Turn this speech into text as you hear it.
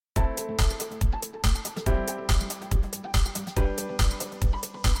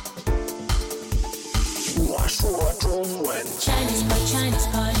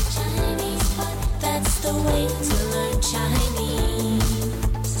the way to learn Chinese.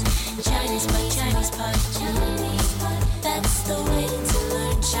 ChinesePod, ChinesePod, ChinesePod. That's the way to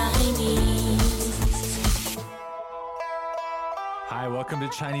learn Chinese. Hi, welcome to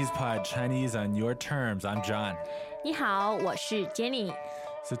ChinesePod, Chinese on your terms. I'm John. 你好，我是 Jenny。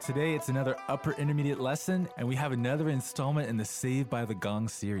 So today it's another upper intermediate lesson, and we have another installment in the Saved by the Gong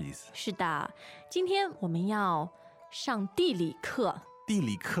series. 是的，今天我们要上地理课。地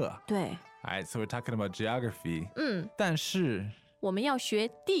理课。对， All right, so we're talking about geography. 但是我们要学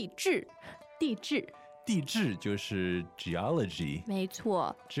地质。地质就是 geology. 没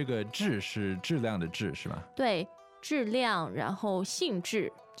错，这个质是质量的质是吗？对，质量，然后性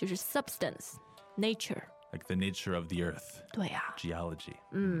质就是 substance, nature。Like the nature of the earth. 对啊， Geology.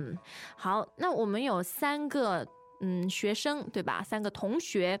 好，那我们有3个学生，对吧？3个同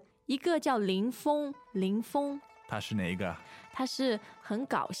学，一个叫林峰，他是哪一个？他是很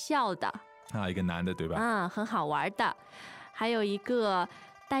搞笑的一个男的对吧？很好玩的。还有一个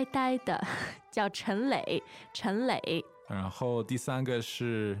呆呆的，叫陈磊。然后第3个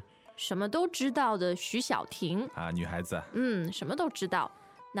是什么都知道的徐小婷。女孩子。什么都知道。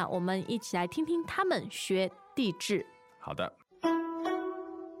那我们一起来听听他们学地质。好的。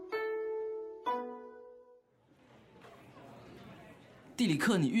地理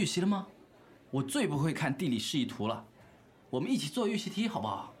课你预习了吗？我最不会看地理示意图了，我们一起做预习题好不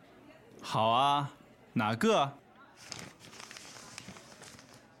好？好啊，哪个？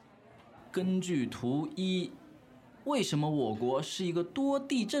根据图1，为什么我国是一个多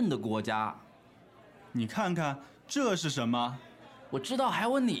地震的国家？你看看这是什么？我知道还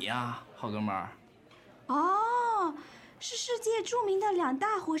问你呀，好哥们儿。哦，是世界著名的2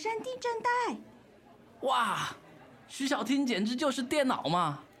大火山地震带。哇，徐小婷简直就是电脑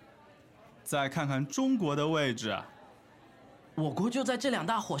嘛！再看看中国的位置，我国就在这2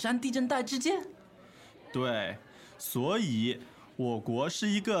大火山地震带之间。对，所以我国是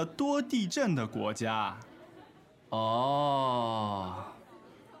一个多地震的国家。哦。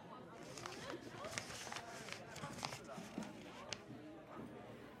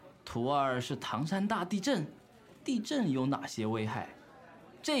图2是唐山大地震，地震有哪些危害？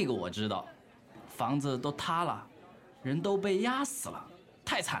这个我知道，房子都塌了，人都被压死了，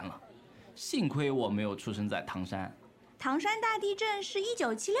太惨了。幸亏我没有出生在唐山。唐山大地震是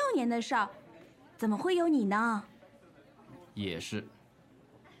1976年的事儿，怎么会有你呢？也是，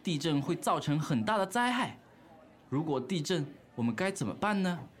地震会造成很大的灾害。如果地震，我们该怎么办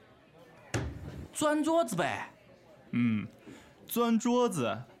呢？钻桌子呗。钻桌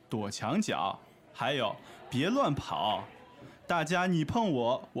子，躲墙角，还有别乱跑，大家你碰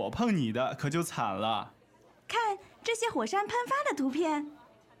我，我碰你的，可就惨了。看这些火山喷发的图片。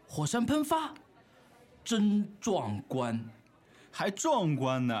火山喷发，真壮观。还壮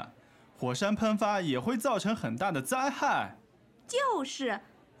观呢，火山喷发也会造成很大的灾害。就是，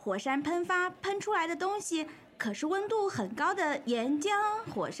火山喷发喷出来的东西可是温度很高的岩浆、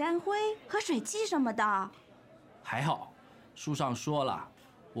火山灰和水汽什么的。还好，书上说了，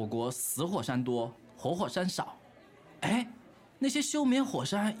我国死火山多，活火山少。哎，那些休眠火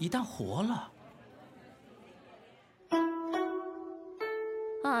山一旦活了，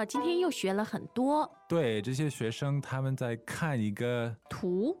今天又学了很多。对，这些学生他们在看一个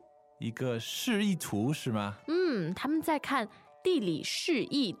图，一个示意图是吗？他们在看地理示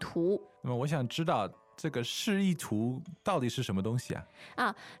意图。那么我想知道这个示意图到底是什么东西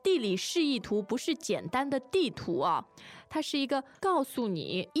啊？地理示意图不是简单的地图啊，它是一个告诉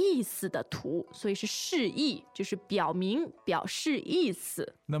你意思的图，所以是示意，就是表示意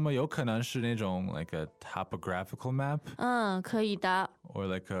思。那么有可能是那种 like a topographical map？可以的。Or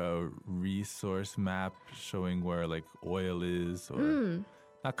like a resource map showing where like oil is? Or,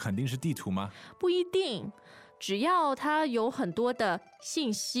 那肯定是地图吗？不一定，只要它有很多的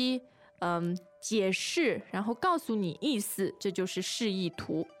信息，解释，然后告诉你意思，这就是示意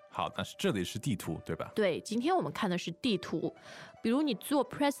图。好，但是这里是地图，对吧？对，今天我们看的是地图。比如你做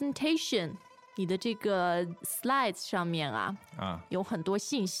presentation， 你的这个 slides 上面有很多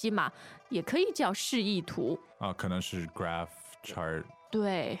信息嘛，也可以叫示意图。可能是 graph chart。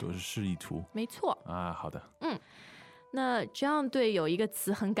对，都是示意图。没错。好的。那这样对有一个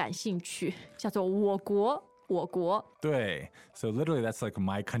词很感兴趣，叫做我国。对 ，so literally that's like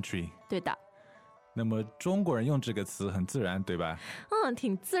my country。对的。那么中国人用这个词很自然，对吧？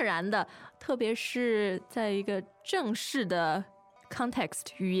挺自然的，特别是在一个正式的 context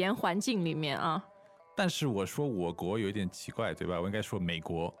语言环境里面啊。但是我说我国有点奇怪，对吧？我应该说美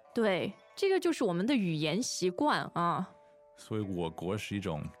国。对，这个就是我们的语言习惯啊。所以我国是一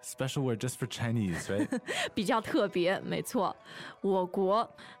种 special word just for Chinese, right? 比较特别，没错。我国，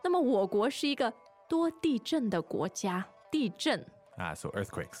那么我国是一个多地震的国家。地震so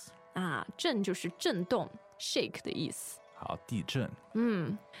earthquakes 震就是震动 shake 的意思。好，地震。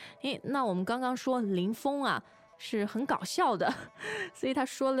那我们刚刚说林峰是很搞笑的，所以他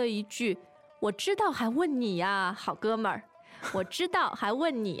说了一句我知道还问你呀，好哥们儿，我知道还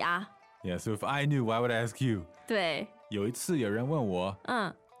问你呀。Yeah, so if I knew, why would I ask you? 对，有一次有人问我，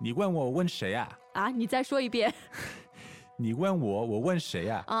你问我，我问谁啊？你再说一遍。你问我，我问谁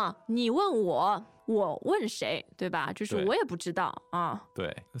啊？你问我，我问谁，对吧？就是我也不知道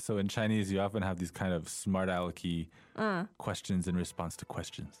对 So in Chinese, you often have these kind of smart alecky questions in response to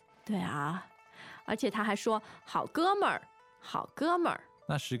questions. 对而且他还说好哥们儿，好哥们儿。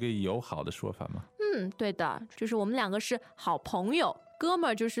那是个友好的说法吗？对的，就是我们两个是好朋友，哥们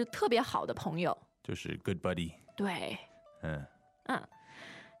儿就是特别好的朋友，就是 good buddy。对，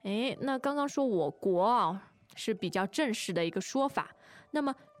那刚刚说我国是比较正式的一个说法，那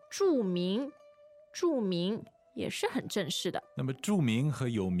么著名也是很正式的。那么著名和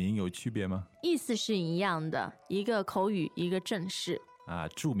有名有区别吗？意思是一样的，一个口语，一个正式。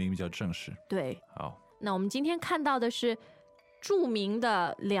著名比较正式。对，好，那我们今天看到的是著名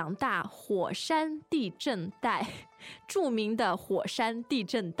的2大火山地震带，著名的火山地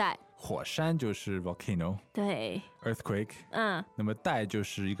震带。火山就是 volcano， 对 ，earthquake，那么带就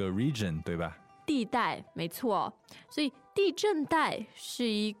是一个 region， 对吧？地带，没错。所以地震带是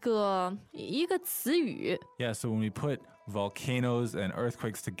一个词语。Yeah, so when we put volcanoes and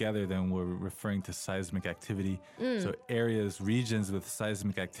earthquakes together, then we're referring to seismic activity. So areas, regions with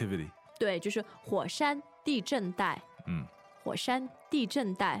seismic activity. 对，就是火山地震带。火山地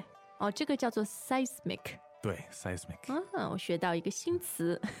震带，这个叫做 seismic。对 ，seismic。我学到一个新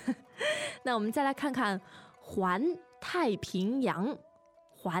词。那我们再来看看环太平洋。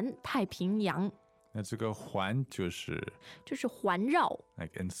环太平洋，那这个环就是环绕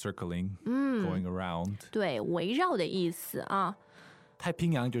 ，like encircling, going around。对，围绕的意思太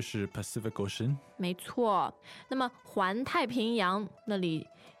平洋就是 Pacific Ocean。没错。那么环太平洋那里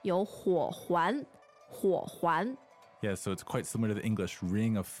有火环，火环。Yeah, so it's quite similar to the English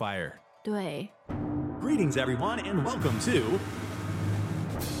ring of fire. 对。Greetings, everyone, and welcome to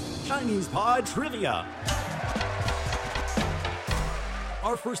ChinesePod Trivia.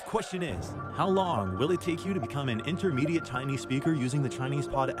 Our first question is, how long will it take you to become an intermediate Chinese speaker using the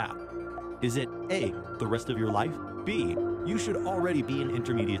ChinesePod app? Is it A, the rest of your life? B, you should already be an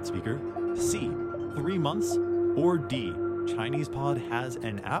intermediate speaker? C, 3 months? Or D, ChinesePod has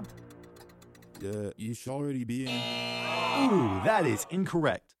an app? You should already be in. Ooh, that is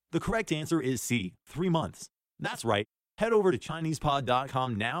incorrect. The correct answer is C, 3 months. That's right. Head over to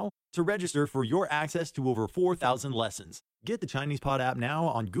ChinesePod.com now to register for your access to over 4,000 lessons. Get the ChinesePod app now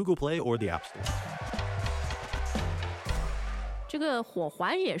on Google Play or the App Store. 这个火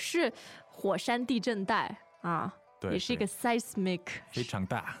环也是火山地震带对，也是一个 seismic， 非常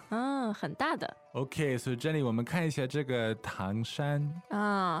大，很大的。OK， 所以Jenny，我们看一下这个唐山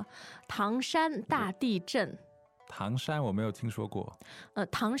唐山大地震。唐山我没有听说过。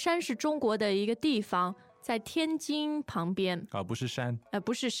唐山是中国的一个地方，在天津旁边。不是山。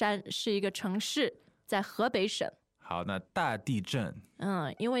不是山，是一个城市，在河北省。好，那大地震。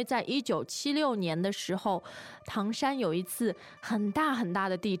因为在1976年的时候，唐山有一次很大很大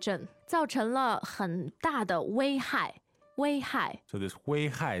的地震，造成了很大的危害。So this 危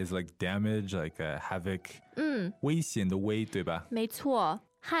害 is like damage, like havoc. 危险的危，对吧？没错，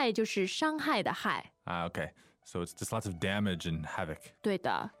害就是伤害的害。Okay. So it's just lots of damage and havoc. 对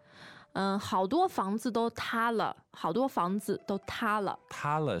的。好多房子都塌了，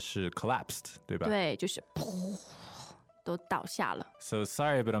塌了是 collapsed, 对吧？对，就是噗，都倒下了。So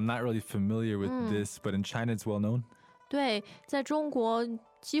sorry, but I'm not really familiar with this, but in China it's well known. 对，在中国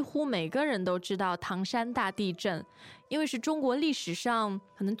几乎每个人都知道唐山大地震，因为是中国历史上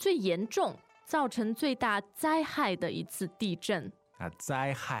可能最严重、造成最大灾害的一次地震。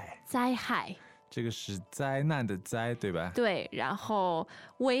灾害。这个是灾难的灾，对吧？对，然后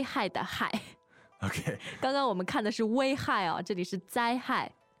危害的害。OK。刚刚我们看的是危害这里是灾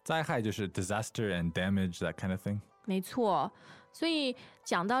害。灾害就是 disaster and damage, that kind of thing. 没错，所以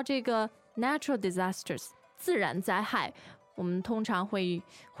讲到这个 natural disasters 自然灾害，我们通常会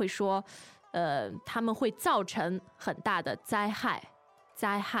说，他们会造成很大的灾害。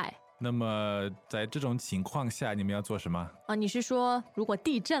那么在这种情况下，你们要做什么？你是说如果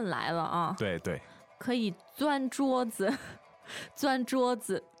地震来了对，可以钻桌子。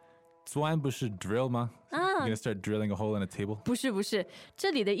钻不是 drill 吗？You're gonna start drilling a hole in a table？ 不是，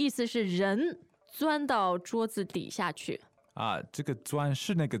这里的意思是人钻到桌子底下去。这个钻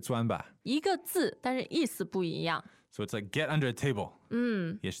是那个钻吧？一个字，但是意思不一样。So it's like get under a table。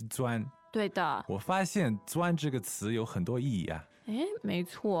也是钻。对的。我发现“钻”这个词有很多意义啊。哎，没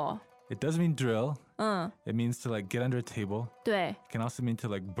错。It does mean drill. 嗯， It means to like get under a table. 对。 It can also mean to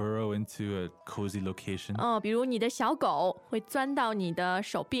like burrow into a cozy location. 比如你的小狗会钻到你的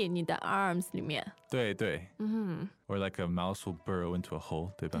手臂、你的 arms 里面。对对。嗯。Or like a mouse will burrow into a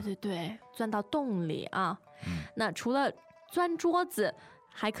hole, 对吧？对对对，钻到洞里啊。那除了钻桌子，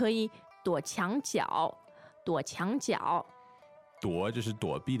还可以躲墙角。躲墙角。躲就是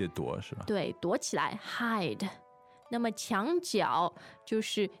躲避的躲，是吧？对，躲起来 hide。那么墙角就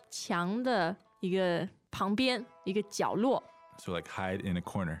是墙的一个旁边一个角落。So like hide in a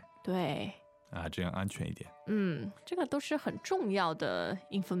corner. 对。这样安全一点。这个都是很重要的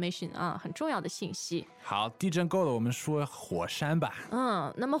information 啊，很重要的信息。好，地震够了，我们说火山吧。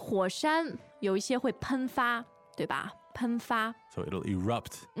那么火山有一些会喷发，对吧？喷发。So it'll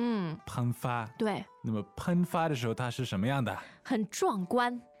erupt. 喷发。对。那么喷发的时候，它是什么样的？很壮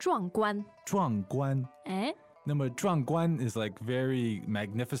观，壮观。壮观。哎。那么壮观 is like very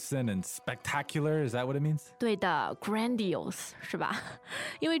magnificent and spectacular. Is that what it means? 对的 ，grandiose 是吧？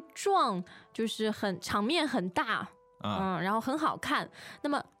因为壮就是场面很大，然后很好看。那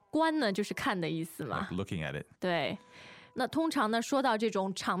么观呢，就是看的意思嘛。Like looking at it. 对。那通常呢，说到这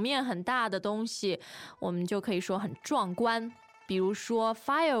种场面很大的东西，我们就可以说很壮观。比如说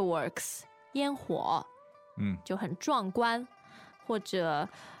fireworks 烟火，就很壮观，或者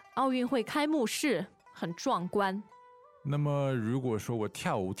奥运会开幕式。很壮观。那么如果说我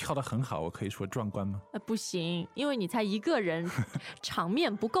跳舞跳得很好，我可以说壮观吗？不行，因为你才一个人，场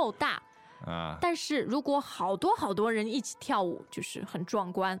面不够大。但是如果好多好多人一起跳舞，就是很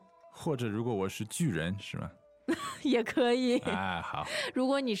壮观。或者如果我是巨人，是吗？也可以。好。如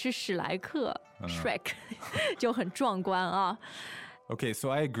果你是史莱克 Shrek 就很壮观啊。Okay, so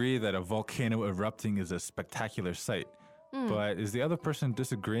I agree that a volcano erupting is a spectacular sight.But is the other person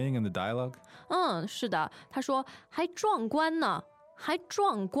disagreeing in the dialogue? 是的，他说还壮观呢，还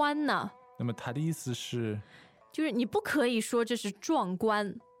壮观呢。那么他的意思是，就是你不可以说这是壮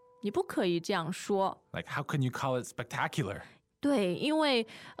观，你不可以这样说。Like how can you call it spectacular? 对，因为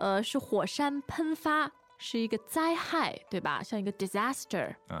是火山喷发，是一个灾害，对吧？像一个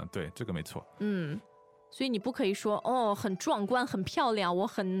disaster。对，这个没错。所以你不可以说很壮观，很漂亮，我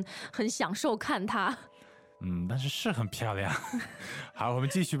很享受看它。但是很漂亮。好，我们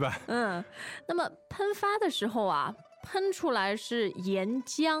继续吧。那么喷发的时候啊，喷出来是岩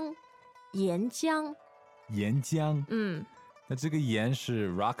浆，岩浆。岩浆。那这个岩是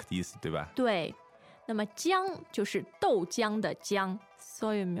rock 的意思，对吧？对。那么浆就是豆浆的浆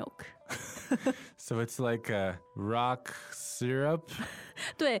 ，soy milk。So it's like a rock syrup.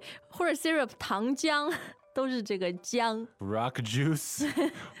 对，或者 syrup 糖浆。都是这个浆 ，rock juice,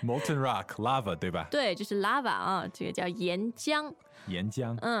 molten rock, lava， 对吧？对，就是 lava 啊，这个叫岩浆。岩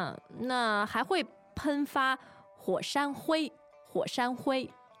浆。那还会喷发火山灰，火山灰。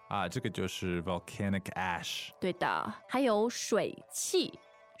这个就是 volcanic ash。对的，还有水汽，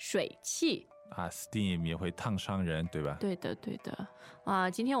水汽。steam 也会烫伤人，对吧？对的，对的。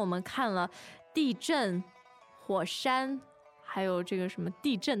今天我们看了地震、火山。还有这个什么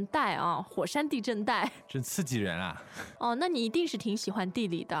地震带啊，火山地震带，真刺激人啊！那你一定是挺喜欢地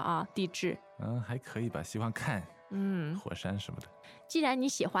理的啊，地质。还可以吧，喜欢看，火山什么的。既然你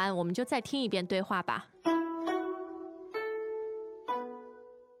喜欢，我们就再听一遍对话吧。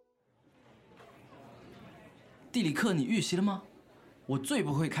地理课你预习了吗？我最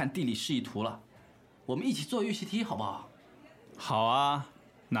不会看地理示意图了，我们一起做预习题好不好？好啊，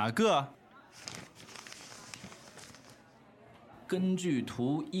哪个？根据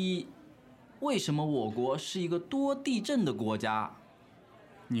图1，为什么我国是一个多地震的国家？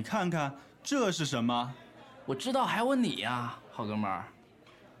你看看这是什么？我知道，还问你呀，好哥们儿。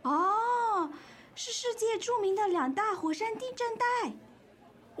是世界著名的2大火山地震带。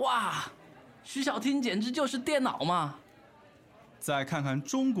哇，徐小婷简直就是电脑嘛！再看看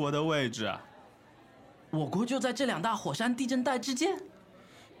中国的位置，我国就在这2大火山地震带之间。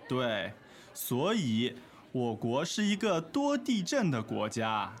对，所以我国是一个多地震的国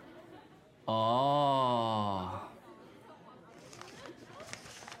家。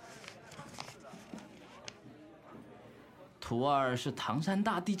图2是唐山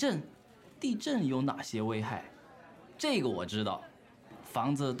大地震，地震有哪些危害？这个我知道，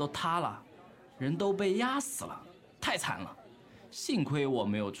房子都塌了，人都被压死了，太惨了。幸亏我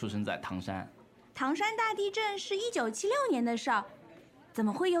没有出生在唐山。唐山大地震是1976年的事儿，怎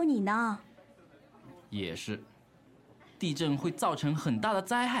么会有你呢？也是，地震会造成很大的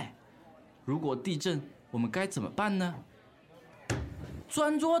灾害。如果地震，我们该怎么办呢？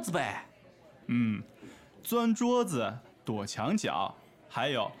钻桌子呗。钻桌子，躲墙角，还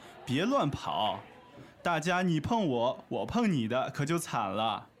有别乱跑，大家你碰我，我碰你的，可就惨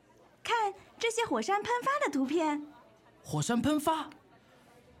了。看这些火山喷发的图片，火山喷发，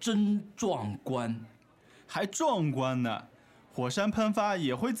真壮观。还壮观呢！火山喷发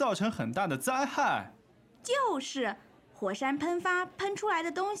也会造成很大的灾害。就是火山喷发喷出来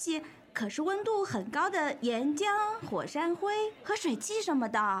的东西，可是温度很高的岩浆、火山灰和水汽什么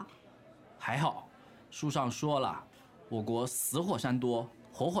的。还好，书上说了，我国死火山多，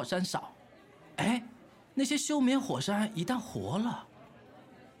活火山少。哎，那些休眠火山一旦活了。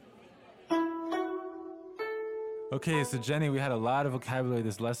Okay, so Jenny, we had a lot of vocabulary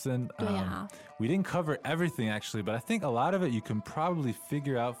this lesson. 对啊。 We didn't cover everything actually, but I think a lot of it you can probably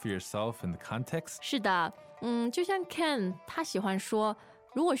figure out for yourself in the context. 是的，就像 Ken 他喜欢说，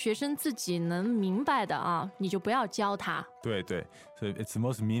如果学生自己能明白的啊，你就不要教他。对对 So it's the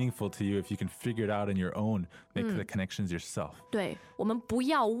most meaningful to you if you can figure it out on your own, make the connections yourself. 对，我们不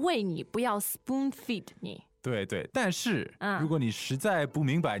要喂你，不要 spoon feed 你。对对，但是如果你实在不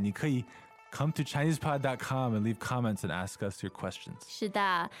明白，你可以 come to ChinesePod.com and leave comments and ask us your questions. 是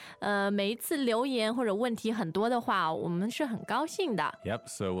的，每一次留言或者问题很多的话，我们是很高兴的。 Yep,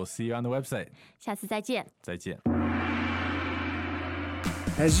 so we'll see you on the website. 下次再见。再见。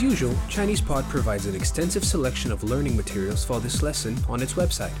 As usual, ChinesePod provides an extensive selection of learning materials for this lesson on its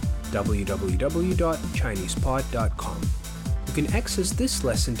website, www.chinesepod.com. You can access this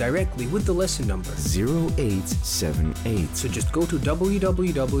lesson directly with the lesson number 0878. So just go to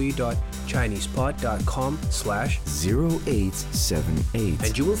www.chinesepod.com/0878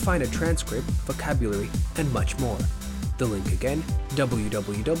 and you will find a transcript, vocabulary, and much more. The link again,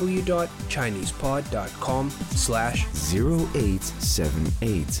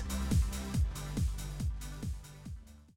 www.chinesepod.com/0878.